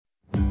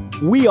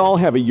We all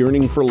have a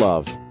yearning for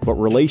love, but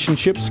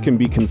relationships can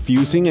be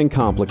confusing and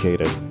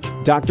complicated.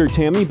 Dr.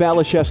 Tammy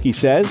Balashevsky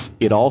says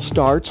it all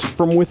starts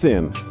from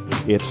within.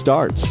 It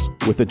starts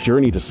with a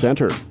journey to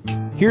center.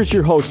 Here's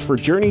your host for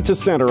Journey to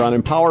Center on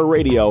Empower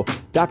Radio,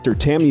 Dr.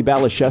 Tammy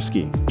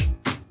Balashevsky.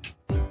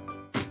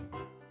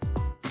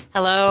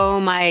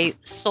 Hello, my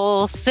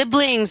soul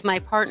siblings, my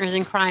partners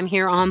in crime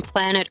here on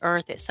planet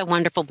Earth. It's so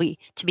wonderful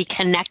to be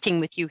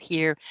connecting with you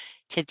here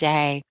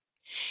today.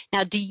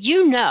 Now, do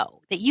you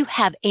know that you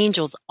have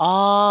angels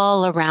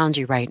all around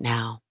you right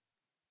now?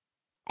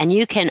 And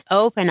you can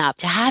open up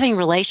to having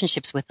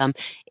relationships with them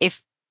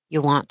if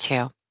you want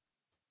to.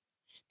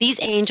 These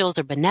angels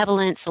are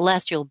benevolent,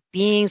 celestial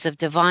beings of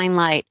divine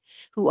light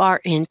who are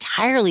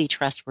entirely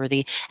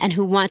trustworthy and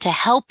who want to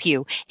help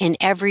you in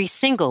every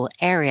single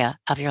area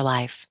of your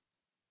life.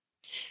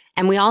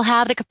 And we all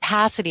have the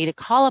capacity to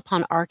call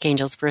upon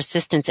archangels for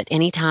assistance at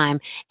any time,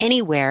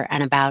 anywhere,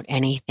 and about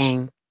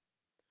anything.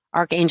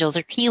 Archangels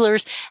are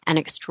healers and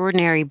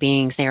extraordinary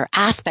beings. They are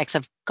aspects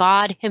of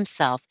God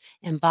himself,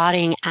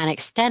 embodying and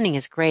extending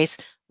his grace,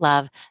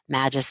 love,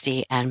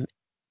 majesty, and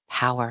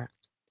power.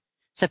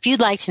 So if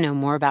you'd like to know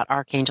more about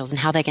archangels and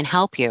how they can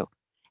help you,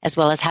 as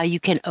well as how you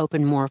can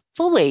open more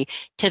fully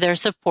to their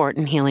support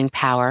and healing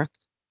power,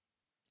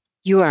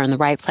 you are in the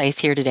right place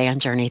here today on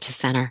Journey to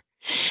Center.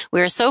 We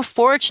are so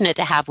fortunate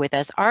to have with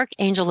us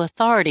Archangel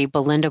Authority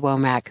Belinda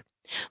Womack.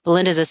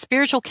 Belinda is a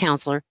spiritual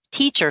counselor,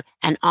 teacher,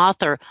 and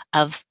author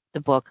of the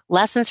book,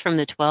 Lessons from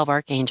the 12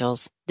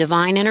 Archangels,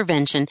 Divine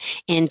Intervention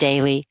in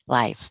Daily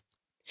Life.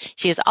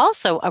 She is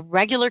also a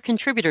regular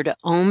contributor to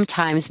Om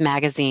Times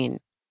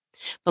magazine.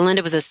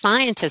 Belinda was a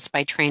scientist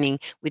by training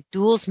with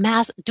dual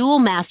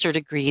master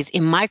degrees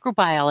in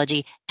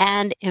microbiology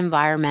and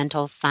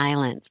environmental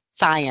science.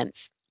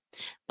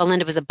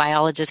 Belinda was a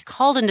biologist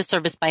called into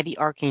service by the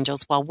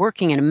Archangels while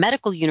working in a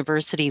medical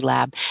university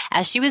lab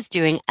as she was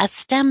doing a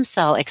stem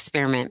cell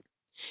experiment.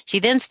 She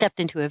then stepped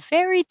into a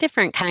very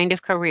different kind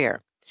of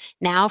career.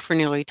 Now, for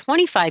nearly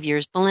 25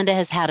 years, Belinda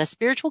has had a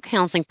spiritual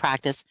counseling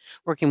practice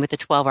working with the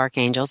 12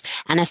 Archangels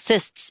and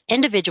assists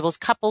individuals,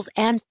 couples,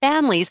 and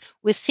families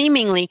with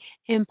seemingly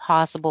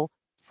impossible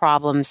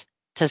problems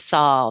to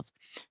solve.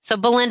 So,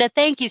 Belinda,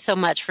 thank you so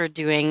much for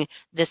doing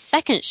this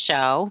second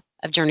show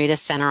of Journey to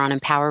Center on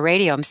Empower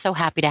Radio. I'm so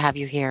happy to have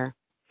you here.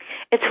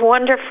 It's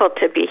wonderful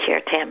to be here,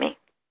 Tammy.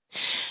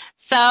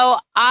 So,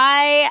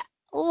 I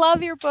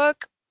love your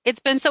book. It's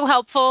been so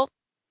helpful.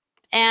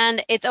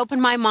 And it's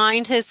opened my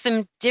mind to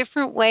some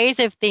different ways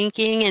of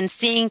thinking and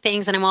seeing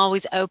things, and I'm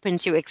always open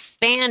to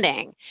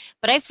expanding.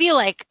 But I feel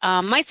like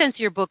my sense of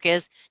your book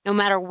is no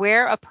matter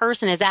where a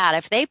person is at,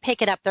 if they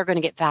pick it up, they're going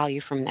to get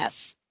value from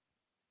this.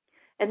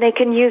 And they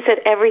can use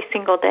it every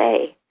single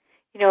day.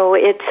 You know,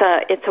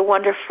 it's a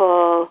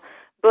wonderful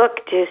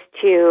book just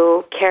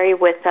to carry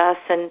with us,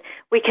 and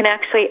we can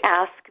actually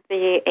ask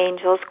the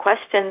angels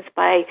questions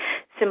by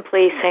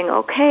simply saying,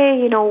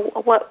 okay, you know,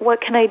 what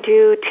can I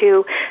do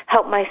to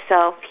help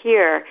myself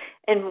here?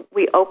 And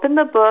we open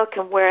the book,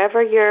 and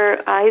wherever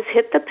your eyes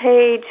hit the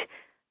page,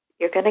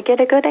 you're going to get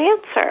a good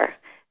answer.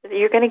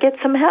 You're going to get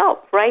some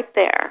help right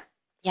there.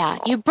 Yeah,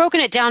 you've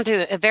broken it down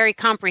to a very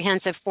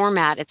comprehensive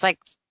format. It's like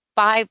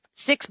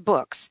 5-6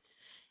 books.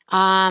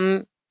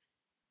 And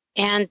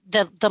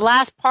the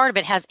last part of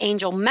it has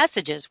angel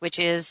messages, which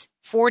is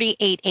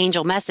 48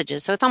 angel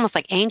messages. So it's almost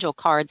like angel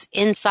cards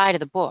inside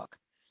of the book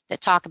that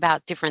talk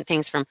about different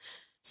things from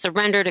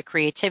surrender to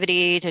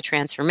creativity to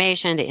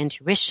transformation to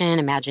intuition,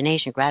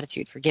 imagination,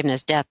 gratitude,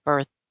 forgiveness, death,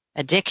 birth,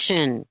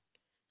 addiction,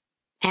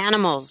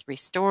 animals,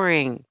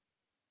 restoring,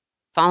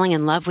 falling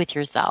in love with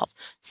yourself.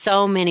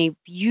 So many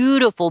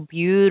beautiful,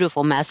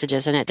 beautiful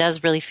messages. And it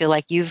does really feel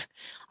like you've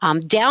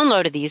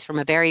downloaded these from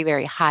a very,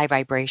 very high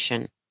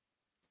vibration.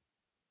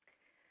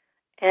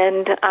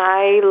 And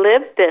I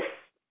live this,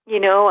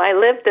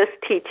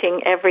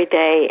 teaching every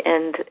day,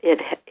 and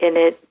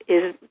it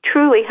is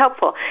truly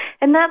helpful.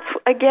 And that's,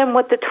 again,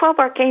 what the 12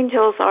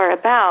 Archangels are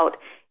about,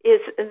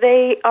 is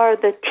they are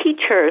the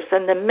teachers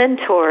and the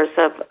mentors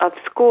of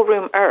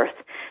Schoolroom Earth.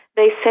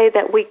 They say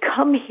that we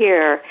come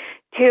here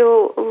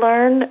to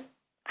learn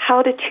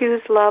how to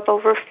choose love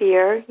over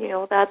fear. You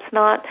know, that's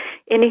not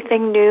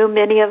anything new.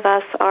 Many of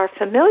us are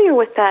familiar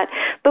with that,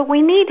 but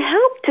we need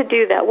help to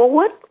do that. Well,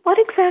 what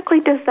exactly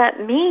does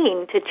that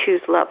mean to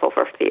choose love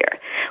over fear?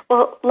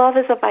 Well, love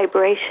is a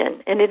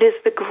vibration, and it is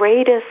the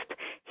greatest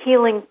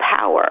healing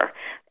power.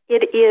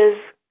 It is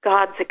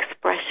God's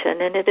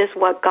expression, and it is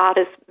what God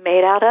is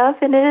made out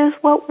of, and it is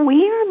what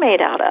we are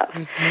made out of.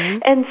 Mm-hmm.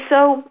 And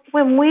so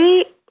when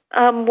we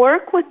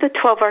work with the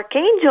 12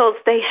 Archangels,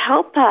 they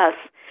help us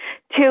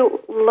to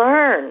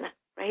learn,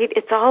 right?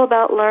 It's all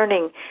about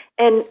learning.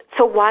 And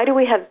so why do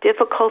we have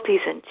difficulties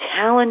and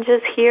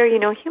challenges here? You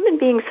know, human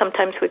beings,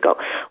 sometimes we go,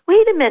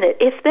 wait a minute,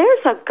 if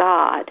there's a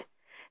God,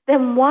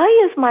 then why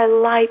is my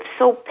life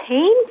so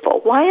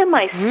painful? Why am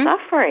I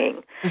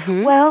suffering?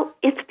 Mm-hmm. Well,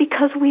 it's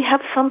because we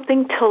have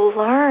something to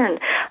learn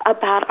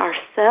about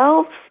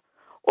ourselves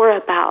or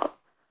about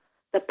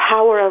the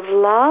power of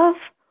love,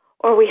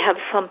 or we have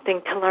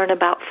something to learn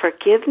about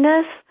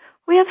forgiveness,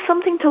 We have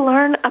something to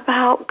learn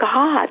about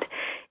God.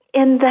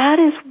 And that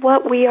is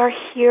what we are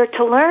here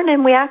to learn,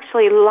 and we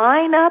actually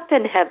line up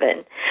in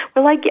heaven.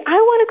 We're like, I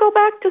want to go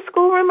back to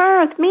schoolroom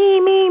earth,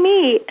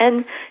 me.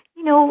 And,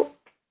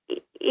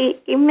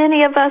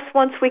 many of us,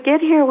 once we get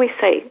here, we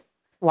say,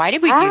 why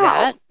did we do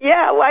that?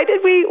 Yeah, why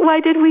did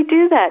we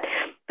do that?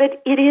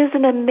 But it is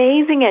an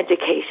amazing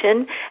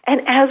education,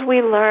 and as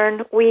we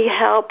learn, we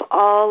help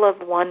all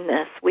of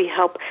oneness. We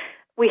help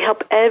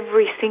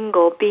every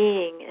single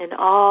being in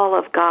all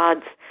of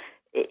God's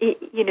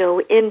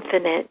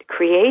infinite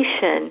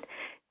creation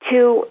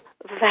to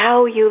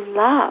value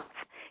love.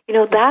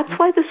 That's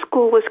why the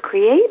school was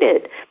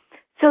created,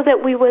 so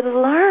that we would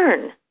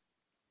learn,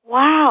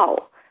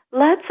 wow,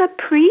 let's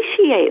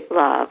appreciate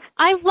love.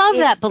 I love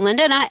that,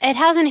 Belinda, and it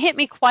hasn't hit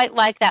me quite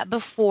like that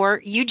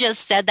before. You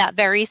just said that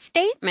very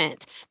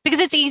statement, because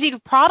it's easy to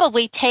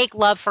probably take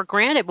love for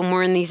granted when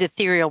we're in these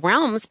ethereal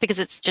realms, because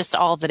it's just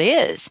all that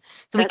is.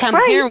 So we come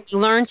here and we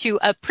learn to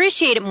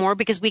appreciate it more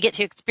because we get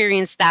to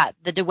experience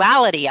the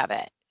duality of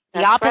it,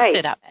 the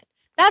opposite of it.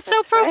 That's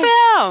so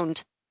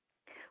profound.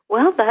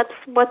 Well, that's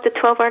what the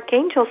 12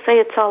 Archangels say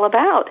it's all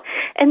about.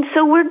 And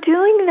so we're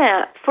doing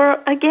that for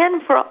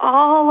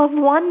all of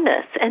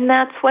oneness. And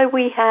that's why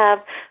we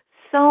have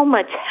so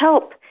much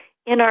help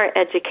in our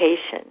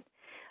education.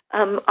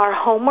 Our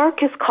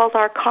homework is called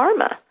our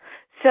karma.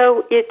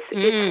 So it's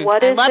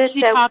what is it? I love that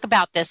you talk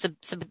about this,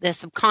 the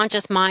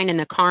subconscious mind and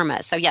the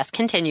karma. So yes,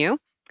 continue.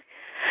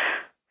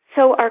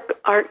 So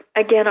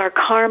our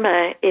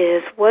karma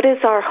is, what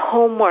is our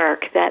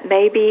homework that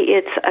maybe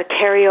it's a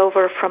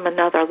carryover from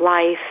another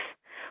life,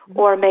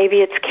 or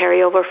maybe it's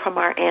carryover from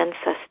our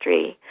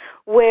ancestry,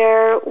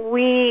 where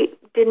we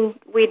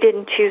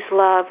didn't choose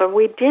love, or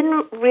we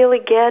didn't really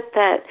get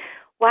that,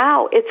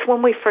 wow, it's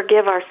when we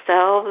forgive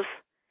ourselves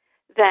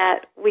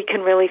that we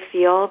can really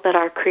feel that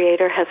our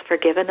Creator has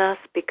forgiven us,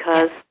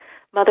 because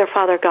Mother,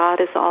 Father,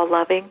 God is all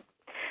loving.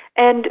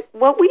 And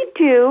what we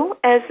do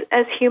as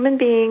human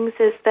beings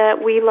is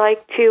that we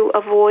like to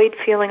avoid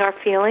feeling our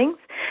feelings.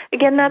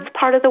 Again, that's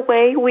part of the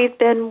way we've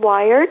been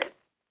wired.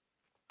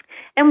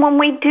 And when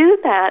we do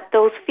that,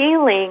 those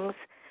feelings,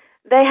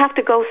 they have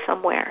to go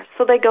somewhere.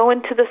 So they go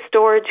into the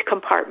storage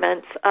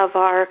compartments of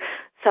our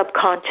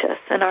subconscious.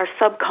 And our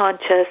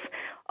subconscious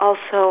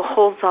also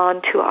holds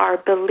on to our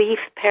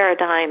belief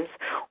paradigms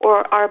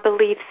or our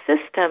belief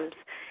systems.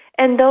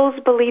 And those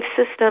belief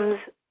systems,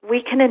 we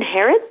can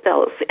inherit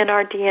those in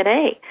our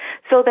DNA.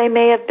 So they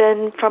may have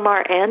been from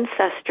our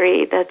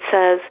ancestry that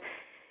says,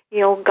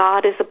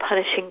 God is a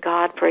punishing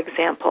God, for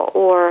example,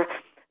 or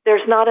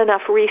there's not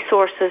enough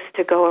resources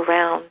to go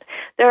around.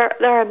 There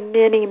are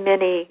many,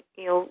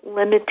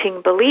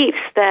 limiting beliefs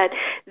that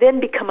then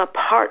become a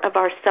part of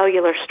our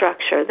cellular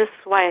structure. This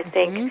is why I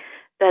think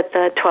that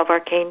the 12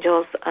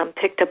 Archangels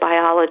picked a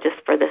biologist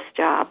for this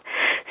job.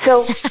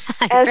 So,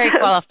 very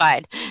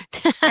qualified.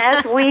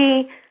 As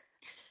we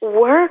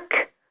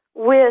work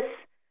with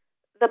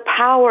the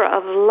power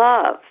of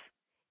love,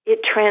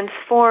 it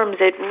transforms,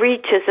 it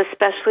reaches,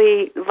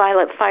 especially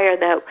violet fire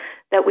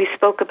that we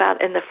spoke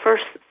about in the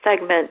first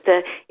segment,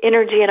 the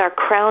energy in our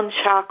crown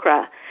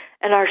chakra.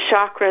 And our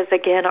chakras,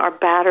 again, are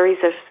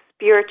batteries of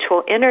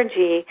spiritual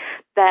energy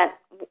that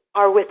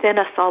are within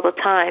us all the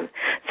time.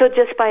 So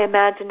just by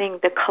imagining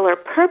the color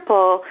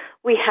purple,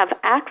 we have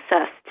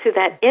access to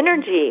that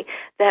energy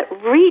that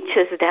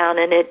reaches down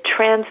and it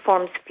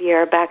transforms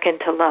fear back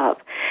into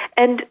love.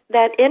 And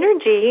that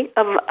energy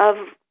of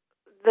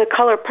the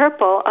color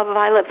purple, of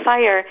violet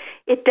fire,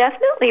 it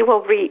definitely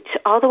will reach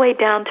all the way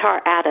down to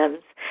our atoms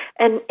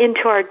and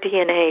into our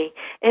DNA.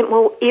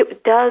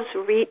 It does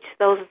reach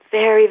those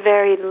very,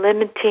 very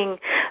limiting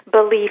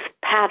belief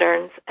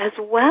patterns, as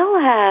well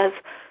as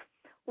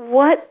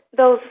what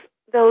those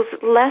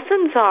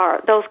lessons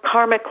are, those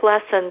karmic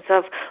lessons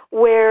of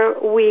where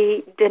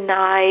we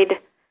denied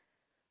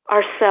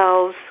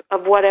ourselves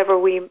of whatever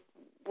we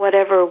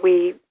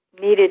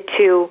needed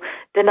to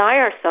deny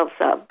ourselves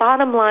of.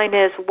 Bottom line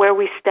is where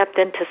we stepped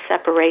into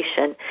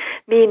separation,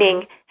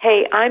 meaning,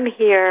 hey, I'm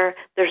here,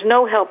 there's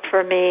no help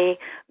for me,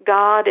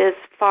 God is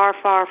far,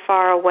 far,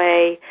 far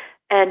away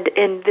and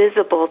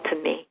invisible to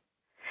me.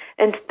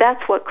 And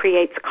that's what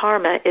creates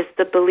karma, is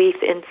the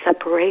belief in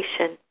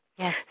separation.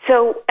 Yes.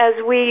 So as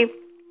we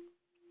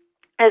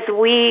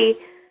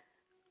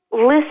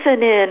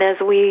listen in, as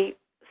we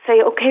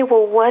say, okay,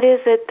 well, what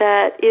is it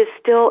that is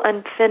still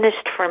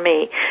unfinished for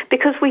me?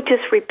 Because we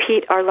just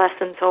repeat our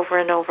lessons over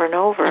and over and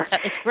over.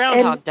 It's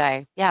Groundhog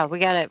Day. Yeah, we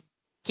got to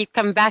keep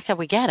coming back till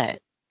we get it.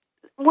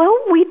 Well,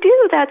 we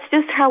do. That's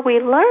just how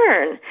we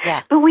learn.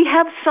 Yeah. But we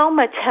have so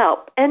much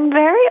help. And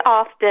very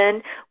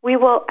often we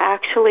will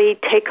actually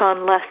take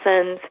on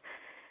lessons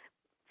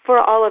for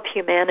all of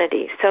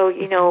humanity. So,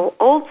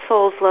 old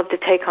souls love to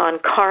take on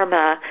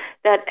karma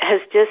that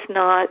has just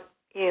not,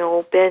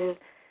 been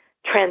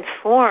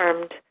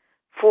transformed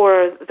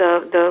for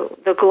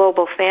the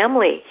global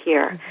family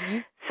here. Mm-hmm.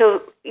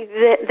 So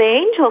the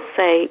angels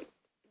say,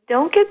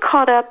 don't get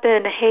caught up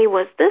in, hey,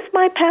 was this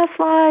my past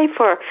life,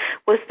 or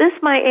was this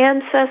my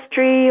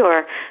ancestry,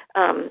 or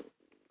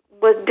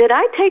did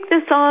I take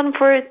this on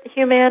for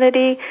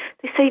humanity?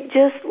 They say,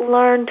 just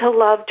learn to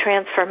love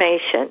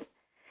transformation.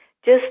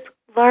 Just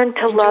learn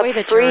to love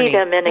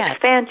freedom and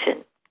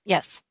expansion.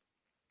 Yes.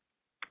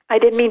 I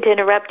didn't mean to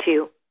interrupt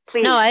you.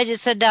 Please. No, I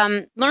just said,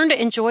 learn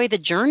to enjoy the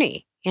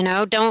journey.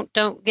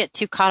 Don't get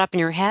too caught up in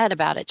your head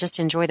about it. Just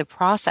enjoy the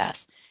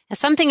process. And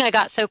something I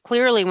got so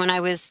clearly when I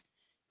was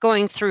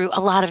going through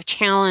a lot of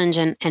challenge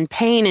and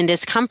pain and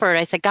discomfort,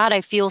 I said, God,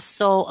 I feel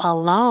so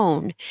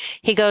alone.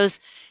 He goes,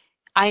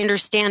 I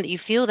understand that you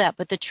feel that,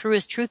 but the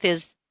truest truth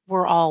is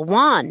we're all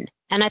one.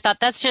 And I thought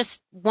that's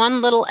just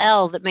one little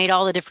L that made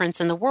all the difference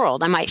in the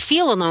world. I might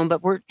feel alone,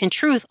 but we're in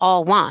truth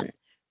all one.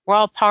 We're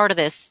all part of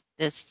this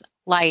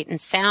light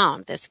and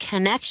sound, this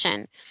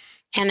connection.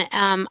 And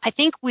I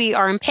think we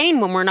are in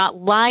pain when we're not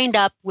lined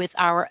up with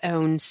our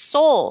own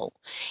soul.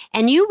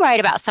 And you write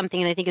about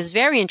something that I think is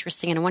very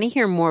interesting, and I want to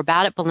hear more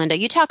about it, Belinda.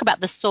 You talk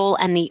about the soul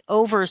and the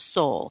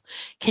oversoul.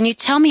 Can you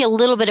tell me a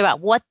little bit about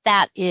what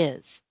that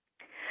is?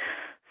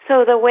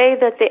 So the way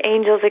that the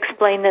angels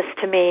explain this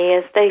to me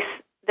is they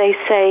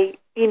say,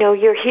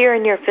 you're here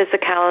in your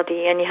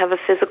physicality, and you have a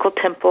physical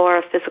temple or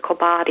a physical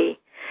body.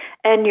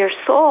 And your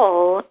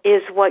soul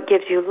is what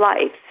gives you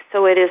life.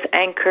 So it is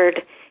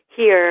anchored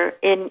here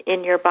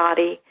in your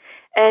body,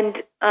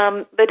 and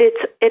but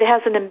it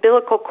has an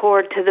umbilical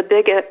cord to the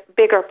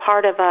bigger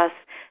part of us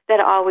that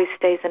always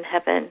stays in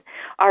heaven.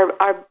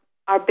 Our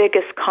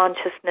biggest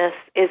consciousness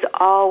is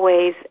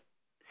always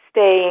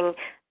staying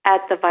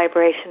at the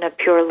vibration of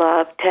pure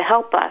love to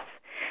help us,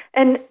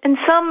 and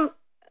some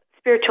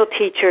spiritual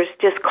teachers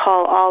just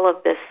call all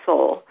of this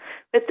soul.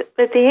 But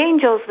the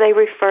angels, they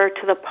refer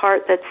to the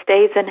part that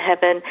stays in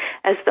heaven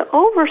as the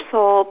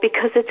oversoul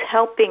because it's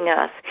helping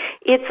us.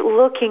 It's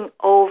looking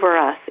over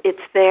us.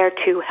 It's there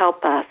to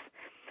help us.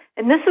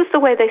 And this is the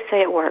way they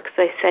say it works.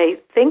 They say,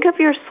 think of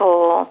your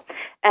soul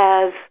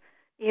as,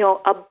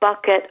 a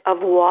bucket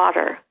of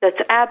water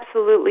that's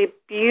absolutely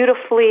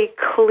beautifully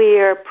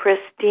clear,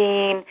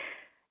 pristine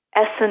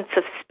essence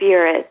of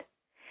spirit.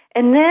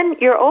 And then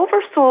your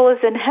oversoul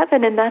is in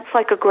heaven, and that's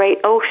like a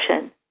great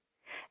ocean.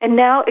 And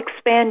now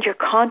expand your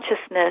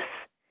consciousness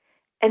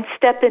and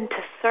step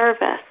into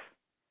service.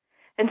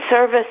 And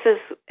service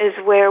is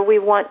where we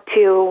want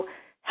to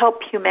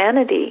help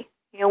humanity.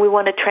 We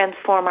want to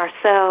transform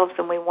ourselves,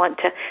 and we want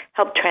to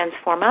help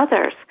transform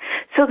others.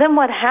 So then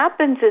what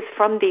happens is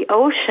from the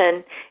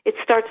ocean, it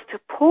starts to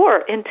pour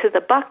into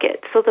the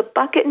bucket. So the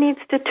bucket needs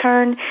to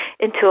turn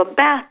into a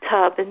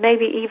bathtub and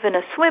maybe even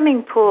a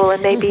swimming pool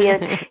and maybe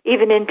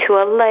even into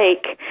a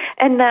lake.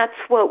 And that's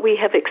what we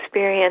have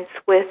experienced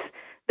with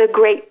the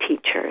great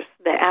teachers,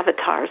 the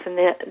avatars, and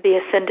the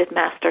ascended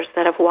masters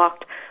that have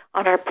walked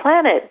on our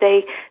planet.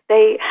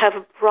 They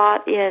have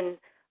brought in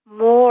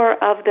more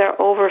of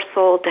their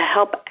oversoul to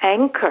help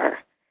anchor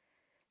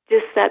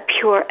just that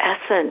pure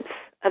essence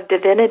of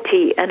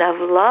divinity and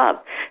of love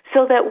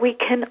so that we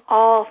can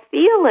all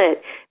feel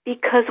it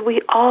because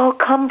we all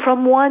come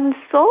from one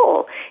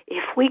soul.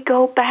 If we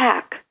go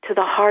back to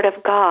the heart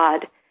of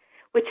God,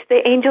 which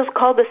the angels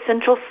call the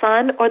central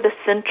sun or the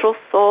central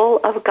soul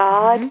of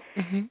God,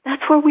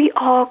 that's where we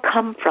all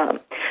come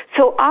from.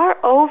 So our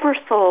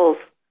oversouls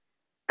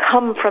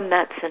come from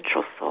that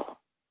central soul.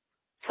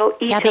 So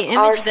each the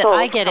image that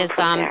I get is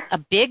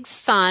a big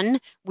sun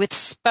with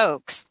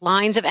spokes,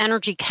 lines of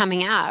energy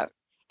coming out.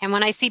 And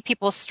when I see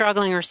people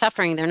struggling or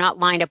suffering, they're not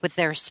lined up with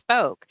their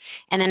spoke.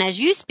 And then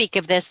as you speak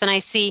of this, then I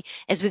see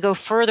as we go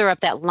further up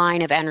that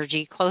line of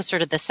energy, closer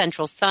to the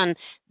central sun,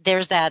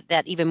 there's that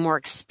even more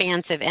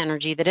expansive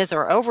energy that is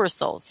our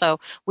oversoul. So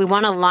we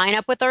want to line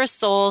up with our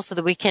soul so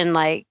that we can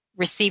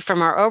receive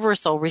from our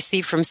oversoul,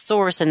 receive from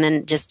source, and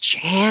then just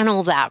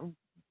channel that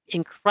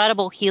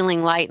incredible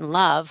healing light and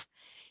love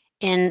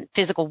in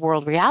physical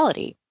world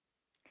reality.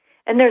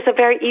 And there's a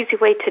very easy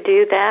way to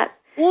do that.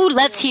 Ooh,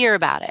 let's hear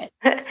about it.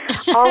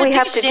 All we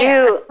have to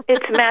do,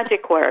 it's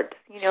magic words.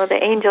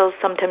 The angels,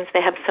 sometimes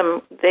they have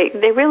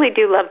they really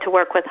do love to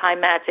work with high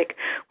magic,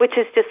 which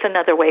is just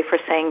another way for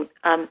saying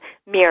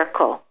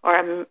miracle or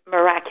a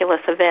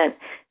miraculous event.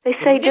 They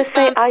say, just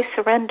say, I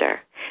surrender.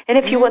 And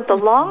if you want the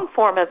long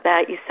form of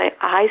that, you say,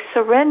 I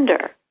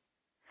surrender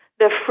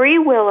the free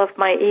will of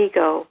my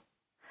ego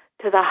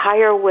to the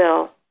higher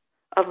will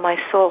of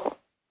my soul,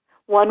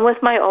 one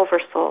with my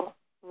oversoul,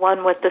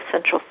 one with the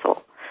central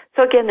soul.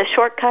 So again, the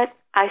shortcut,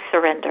 I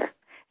surrender.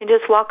 And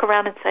just walk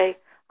around and say,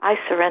 I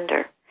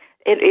surrender.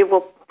 It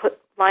will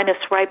line us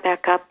right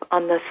back up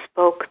on the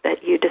spoke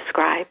that you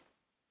describe.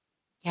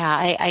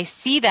 Yeah, I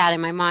see that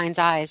in my mind's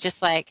eyes,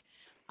 just like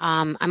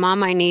I'm on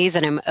my knees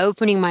and I'm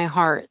opening my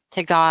heart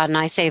to God and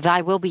I say,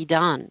 thy will be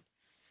done.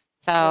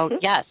 So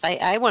yes,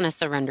 I want to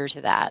surrender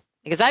to that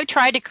because I've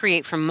tried to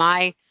create from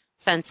my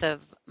sense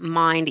of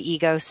mind,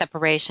 ego,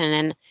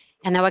 separation.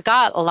 And though I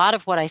got a lot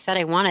of what I said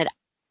I wanted,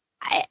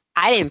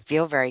 I didn't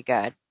feel very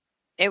good.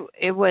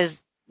 It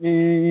was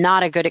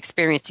not a good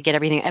experience to get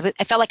everything.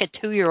 I felt like a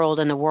 2-year-old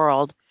in the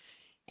world,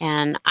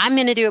 and I'm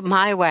going to do it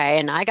my way,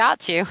 and I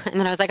got to. And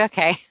then I was like,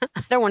 okay,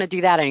 I don't want to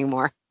do that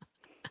anymore.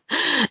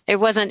 It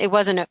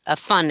wasn't a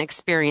fun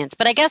experience,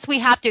 but I guess we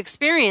have to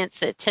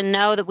experience it to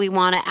know that we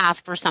want to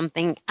ask for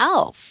something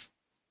else.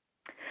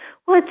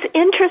 Well, it's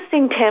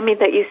interesting, Tammy,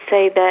 that you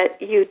say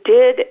that you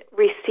did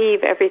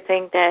receive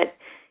everything that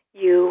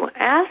you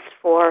asked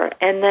for,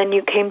 and then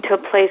you came to a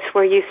place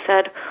where you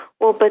said,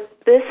 well,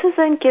 but this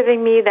isn't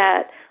giving me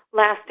that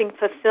lasting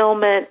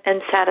fulfillment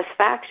and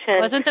satisfaction.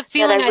 It wasn't the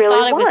feeling I really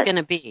thought it was going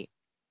to be.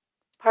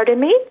 Pardon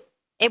me?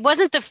 It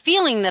wasn't the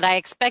feeling that I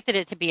expected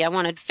it to be. I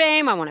wanted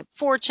fame. I wanted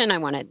fortune. I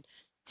wanted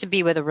to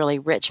be with a really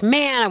rich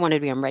man. I wanted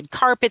to be on red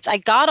carpets. I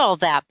got all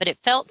that, but it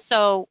felt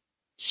so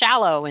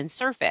shallow and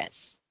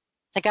surface.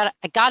 I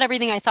got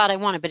everything I thought I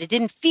wanted, but it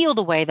didn't feel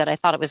the way that I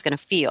thought it was going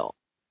to feel.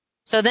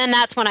 So then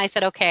that's when I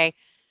said, okay,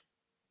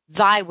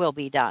 thy will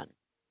be done.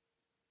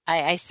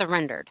 I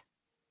surrendered.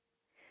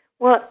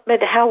 Well,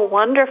 but how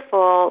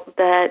wonderful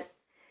that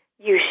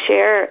you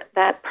share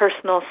that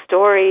personal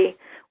story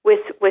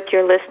with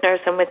your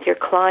listeners and with your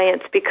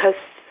clients, because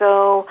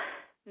so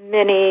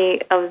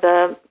many of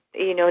the,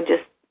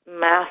 just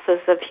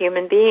masses of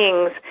human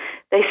beings,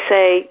 they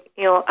say,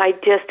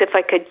 if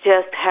I could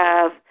just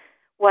have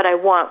what I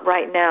want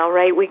right now,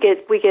 right? We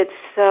get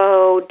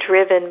so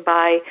driven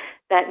by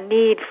that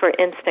need for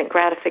instant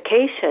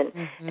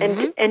gratification,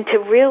 and to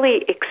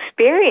really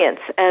experience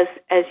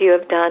as you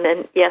have done.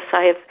 And yes,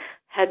 I have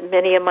had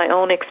many of my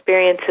own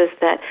experiences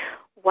that,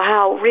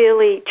 wow,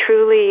 really,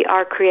 truly,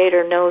 our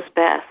Creator knows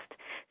best.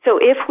 So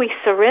if we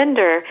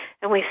surrender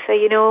and we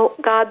say,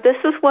 God, this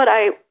is what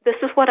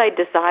I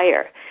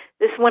desire.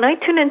 This, when I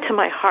tune into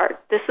my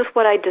heart, this is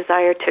what I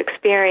desire to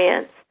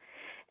experience.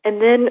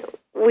 And then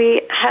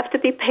we have to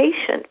be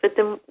patient, but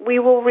then we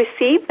will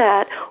receive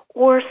that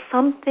or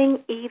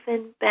something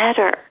even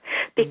better,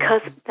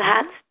 because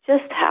that's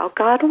just how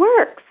God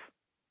works.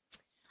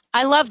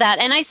 I love that.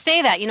 And I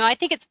say that,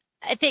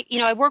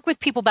 I work with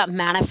people about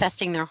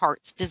manifesting their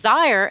heart's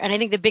desire. And I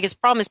think the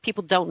biggest problem is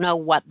people don't know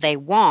what they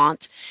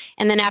want.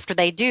 And then after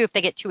they do, if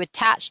they get too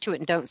attached to it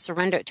and don't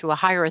surrender it to a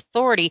higher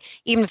authority,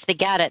 even if they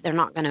get it, they're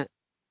not going to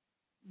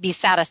be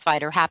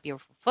satisfied or happy or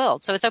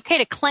fulfilled. So it's okay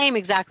to claim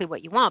exactly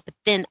what you want, but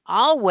then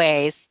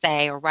always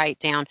say or write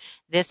down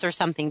this or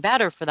something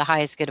better for the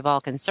highest good of all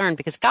concerned,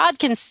 because God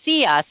can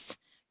see us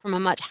from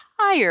a much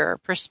higher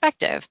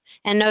perspective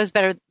and knows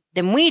better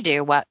than we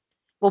do what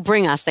will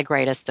bring us the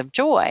greatest of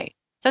joy.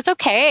 So it's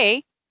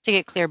okay to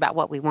get clear about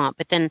what we want,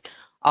 but then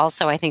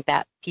also I think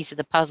that piece of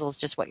the puzzle is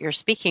just what you're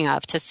speaking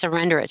of, to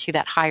surrender it to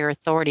that higher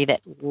authority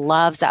that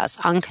loves us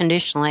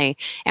unconditionally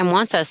and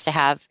wants us to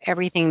have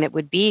everything that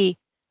would be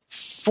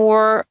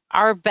for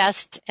our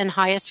best and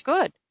highest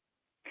good.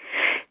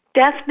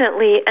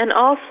 Definitely, and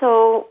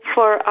also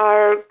for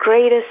our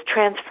greatest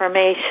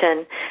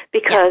transformation,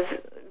 because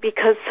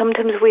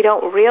sometimes we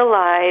don't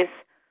realize,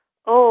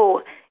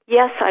 oh,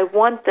 yes, I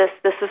want this.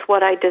 This is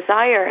what I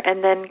desire,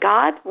 and then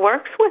God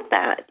works with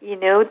that.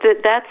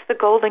 That's the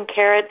golden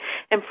carrot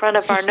in front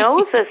of our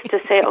noses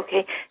to say,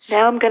 okay,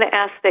 now I'm going to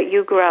ask that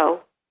you grow.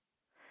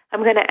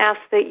 I'm going to ask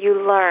that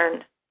you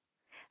learn.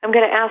 I'm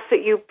going to ask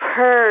that you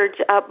purge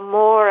up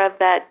more of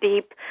that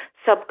deep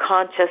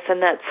subconscious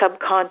and that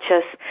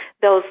subconscious,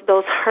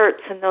 those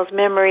hurts and those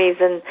memories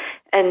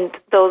and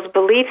those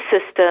belief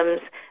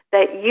systems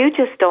that you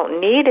just don't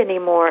need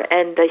anymore,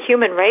 and the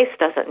human race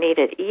doesn't need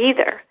it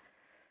either.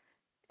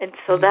 And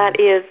so that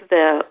is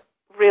the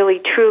really,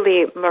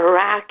 truly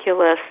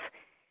miraculous,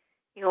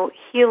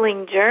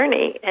 healing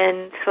journey.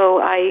 And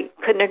so I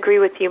couldn't agree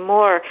with you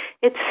more.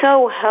 It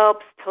so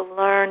helps to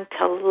learn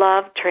to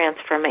love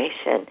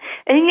transformation.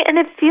 And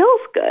it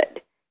feels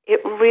good.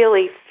 It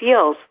really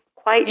feels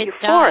quite euphoric.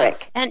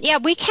 Does. And yeah,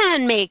 we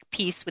can make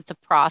peace with the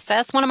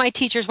process. One of my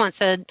teachers once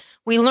said,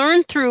 we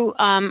learn through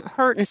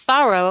hurt and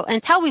sorrow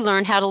until we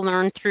learn how to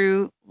learn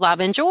through love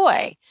and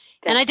joy.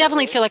 Definitely. And I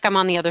definitely feel like I'm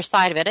on the other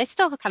side of it. I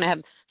still kind of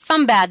have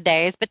some bad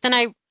days, but then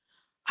I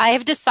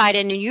have decided,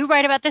 and you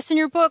write about this in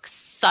your book,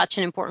 such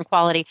an important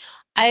quality.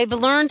 I've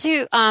learned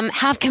to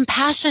have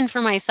compassion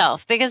for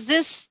myself, because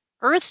this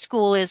earth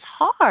school is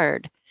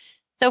hard.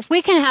 So if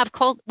we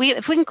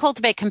can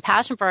cultivate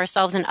compassion for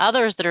ourselves and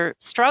others that are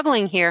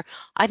struggling here,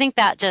 I think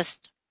that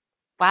just,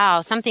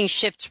 wow, something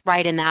shifts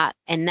right in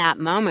that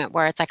moment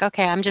where it's like,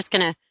 okay, I'm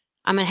going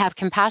to have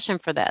compassion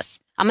for this.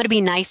 I'm going to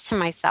be nice to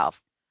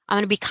myself. I'm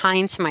going to be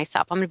kind to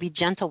myself. I'm going to be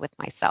gentle with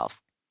myself.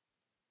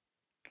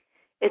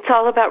 It's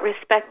all about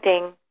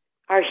respecting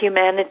our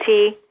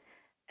humanity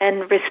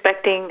and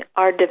respecting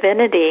our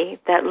divinity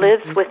that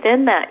lives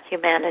within that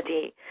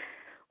humanity.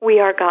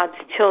 We are God's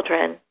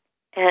children,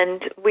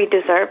 and we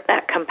deserve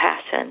that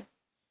compassion.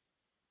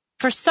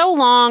 For so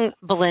long,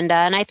 Belinda,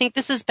 and I think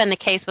this has been the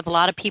case with a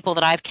lot of people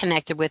that I've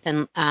connected with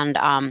and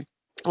a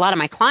lot of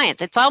my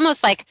clients, it's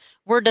almost like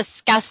we're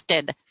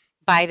disgusted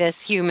by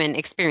this human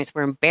experience.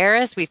 We're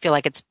embarrassed. We feel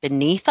like it's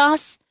beneath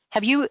us.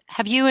 Have you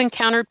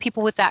encountered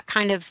people with that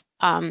kind of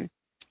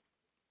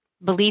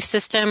belief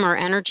system or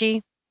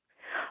energy?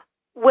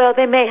 Well,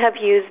 they may have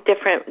used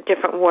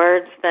different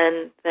words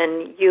than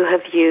you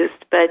have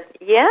used, but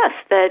yes,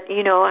 that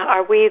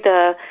are we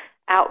the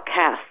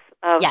outcasts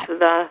of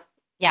the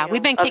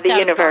we've been kicked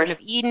out of the Garden of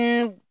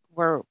Eden.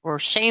 we're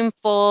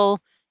shameful.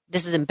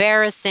 This is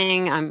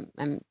embarrassing.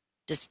 I'm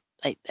just,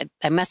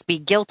 I must be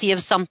guilty of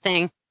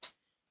something.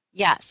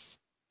 Yes.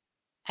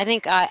 I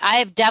think I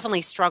have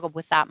definitely struggled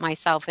with that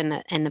myself in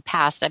the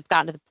past. I've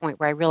gotten to the point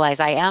where I realize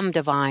I am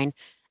divine,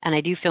 and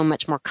I do feel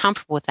much more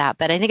comfortable with that.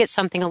 But I think it's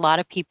something a lot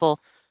of people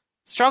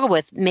struggle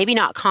with, maybe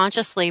not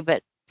consciously,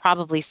 but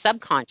probably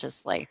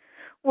subconsciously.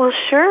 Well,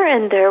 sure,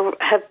 and there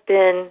have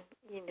been,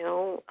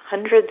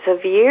 hundreds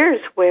of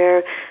years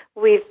where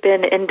we've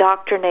been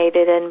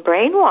indoctrinated and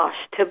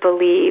brainwashed to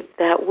believe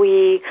that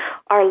we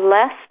are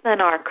less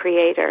than our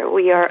Creator.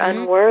 We are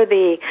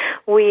unworthy.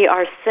 We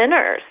are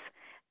sinners.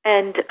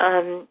 And,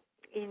 the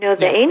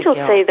angels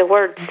say the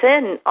word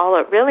sin, all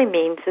it really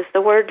means is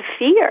the word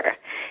fear.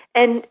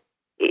 And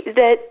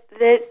that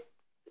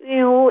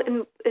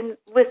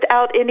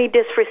without any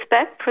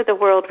disrespect for the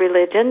world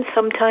religion,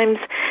 sometimes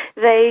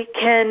they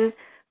can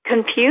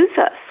confuse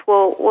us.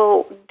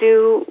 Well,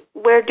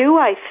 where do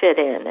I fit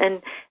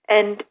in?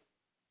 And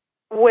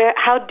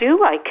how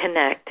do I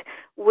connect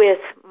with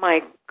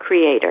my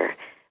Creator?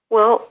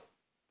 Well,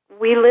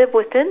 we live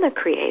within the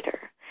Creator.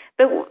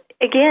 But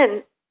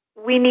again,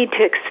 we need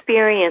to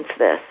experience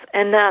this,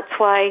 and that's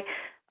why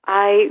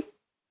I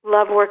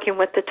love working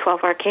with the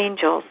 12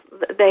 archangels.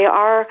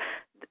 They're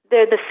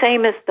the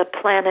same as the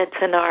planets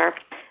in our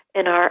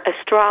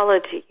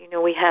astrology.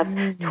 We have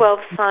 12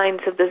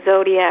 signs of the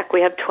zodiac.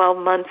 We have 12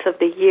 months of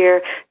the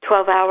year,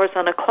 12 hours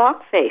on a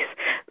clock face.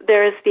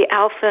 There's the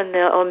alpha and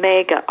the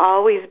omega,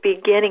 always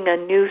beginning a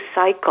new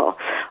cycle.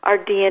 Our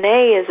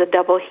DNA is a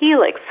double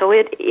helix, so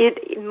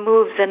it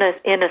moves in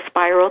a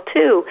spiral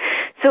too.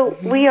 So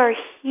we are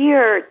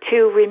here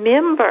to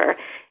remember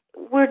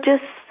we're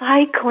just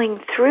cycling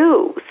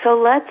through. So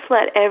let's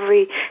let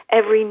every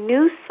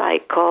new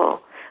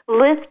cycle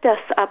lift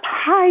us up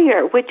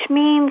higher, which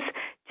means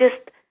just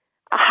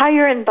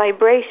higher in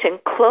vibration,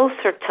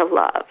 closer to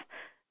love,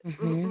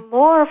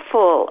 more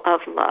full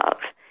of love.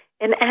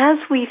 And as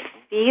we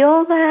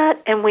feel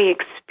that and we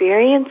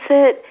experience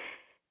it,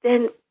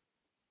 then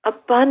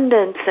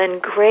abundance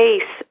and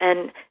grace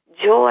and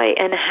joy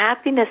and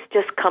happiness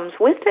just comes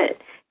with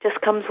it, just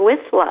comes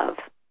with love.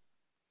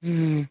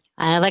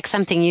 I like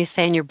something you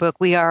say in your book.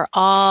 We are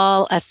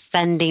all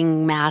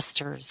ascending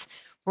masters.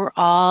 We're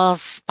all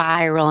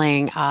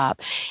spiraling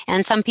up.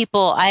 And some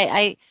people,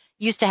 I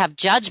used to have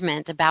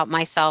judgment about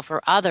myself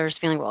or others,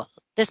 feeling, well,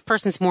 this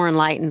person's more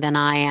enlightened than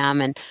I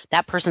am, and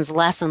that person's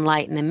less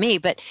enlightened than me.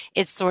 But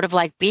it's sort of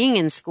like being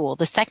in school.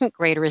 The second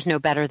grader is no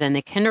better than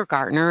the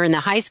kindergartner, and the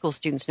high school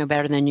student's no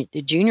better than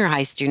the junior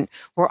high student.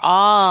 We're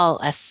all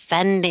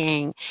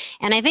ascending.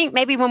 And I think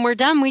maybe when we're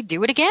done, we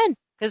do it again.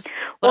 Because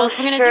what else are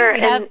we going to do? We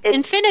have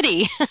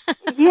infinity.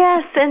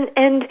 Yes,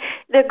 and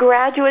the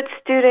graduate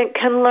student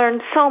can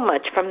learn so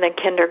much from the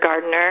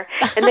kindergartner,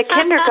 and the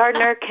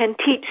kindergartner can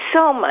teach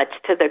so much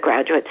to the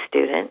graduate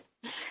student.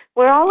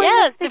 We're always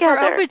together. If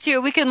we're open to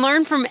it, we can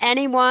learn from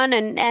anyone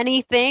and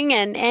anything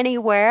and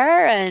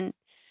anywhere, and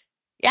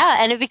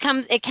and it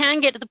can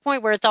get to the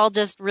point where it's all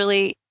just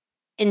really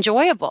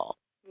enjoyable.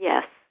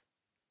 Yes.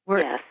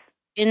 We're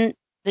in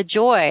the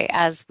joy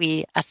as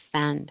we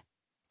ascend.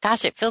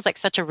 Gosh, it feels like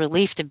such a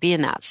relief to be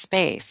in that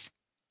space.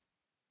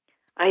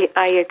 I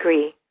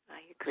agree.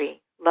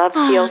 Love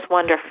feels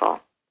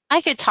wonderful. I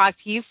could talk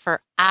to you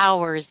for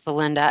hours,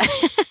 Belinda.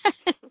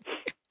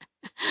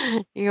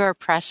 You are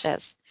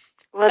precious.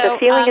 Well, the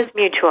feeling is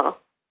mutual.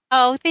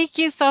 Oh, thank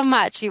you so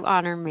much. You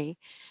honor me.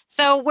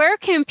 So where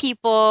can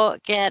people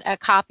get a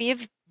copy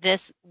of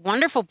this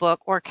wonderful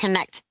book or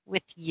connect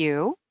with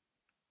you?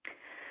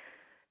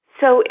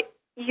 So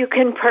you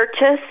can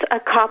purchase a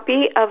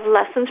copy of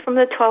Lessons from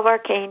the 12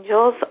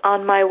 Archangels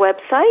on my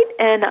website,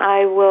 and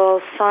I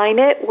will sign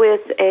it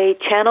with a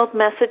channeled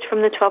message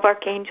from the 12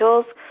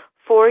 Archangels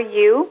for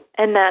you,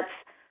 and that's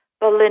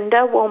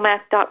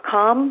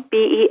BelindaWomack.com,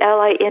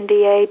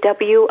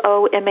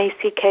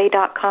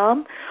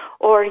 BelindaWomack.com,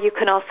 or you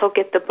can also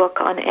get the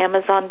book on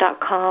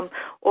Amazon.com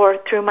or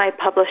through my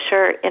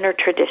publisher,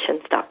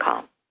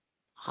 InnerTraditions.com.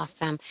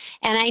 Awesome.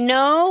 And I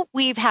know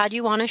we've had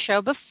you on a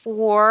show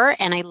before,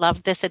 and I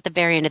loved this at the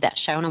very end of that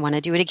show, and I want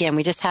to do it again.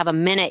 We just have a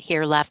minute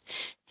here left.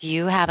 Do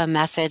you have a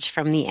message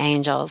from the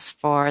angels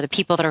for the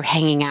people that are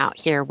hanging out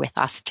here with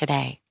us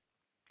today?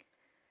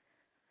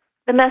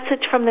 The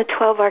message from the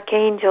 12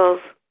 archangels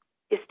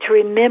is to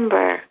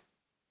remember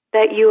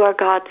that you are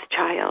God's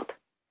child.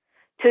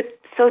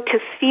 So to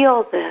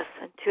feel this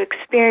and to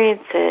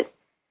experience it,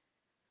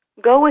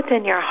 go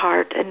within your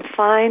heart and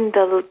find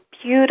the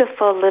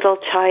beautiful little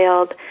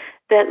child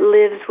that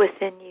lives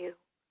within you.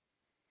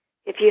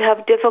 If you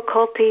have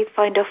difficulty,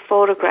 find a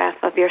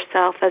photograph of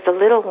yourself as a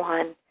little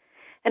one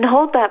and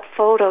hold that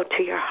photo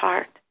to your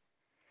heart.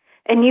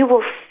 And you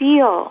will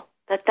feel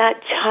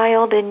that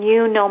child in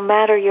you, no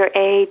matter your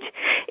age,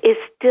 is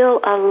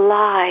still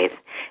alive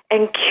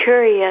and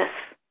curious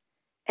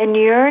and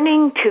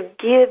yearning to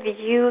give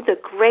you the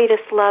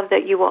greatest love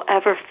that you will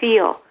ever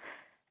feel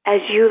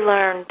as you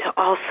learn to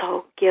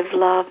also give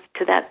love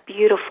to that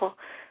beautiful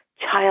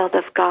child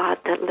of God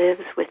that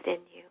lives within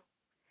you.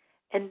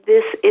 And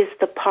this is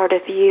the part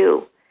of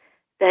you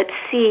that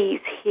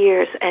sees,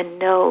 hears, and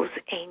knows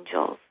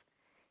angels.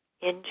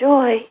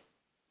 Enjoy.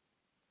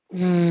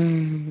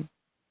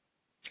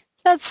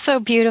 That's so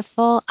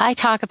beautiful. I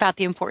talk about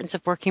the importance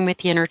of working with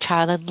the inner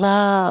child. I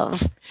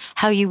love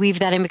how you weave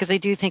that in, because I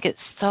do think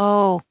it's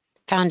so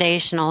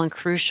foundational and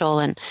crucial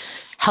and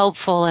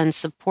helpful and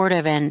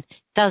supportive, and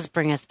does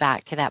bring us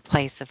back to that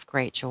place of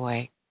great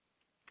joy.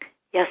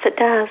 Yes, it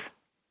does.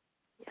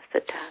 Yes,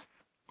 it does.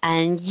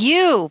 And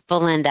you,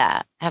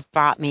 Belinda, have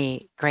brought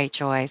me great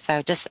joy.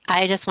 So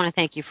I just want to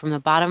thank you from the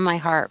bottom of my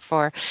heart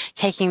for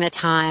taking the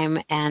time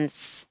and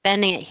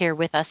spending it here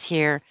with us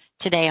here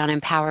today on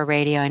Empower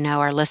Radio. I know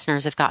our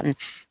listeners have gotten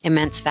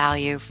immense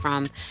value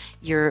from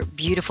your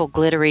beautiful,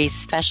 glittery,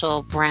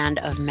 special brand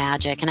of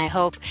magic. And I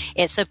hope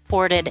it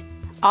supported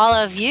all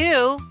of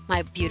you,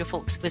 my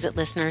beautiful, exquisite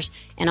listeners,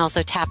 and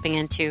also tapping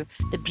into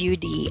the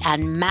beauty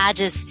and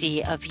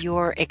majesty of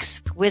your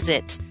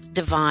exquisite,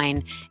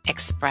 divine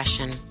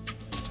expression.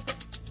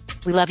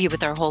 We love you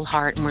with our whole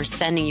heart, and we're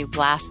sending you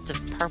blasts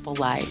of purple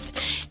light.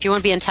 If you want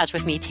to be in touch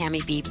with me,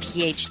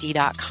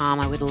 TammyBPhD.com.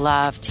 I would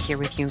love to hear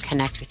with you and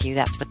connect with you.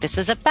 That's what this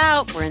is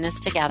about. We're in this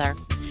together.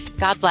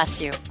 God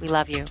bless you. We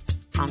love you.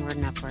 Onward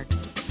and upward.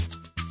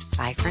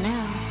 Bye for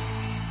now.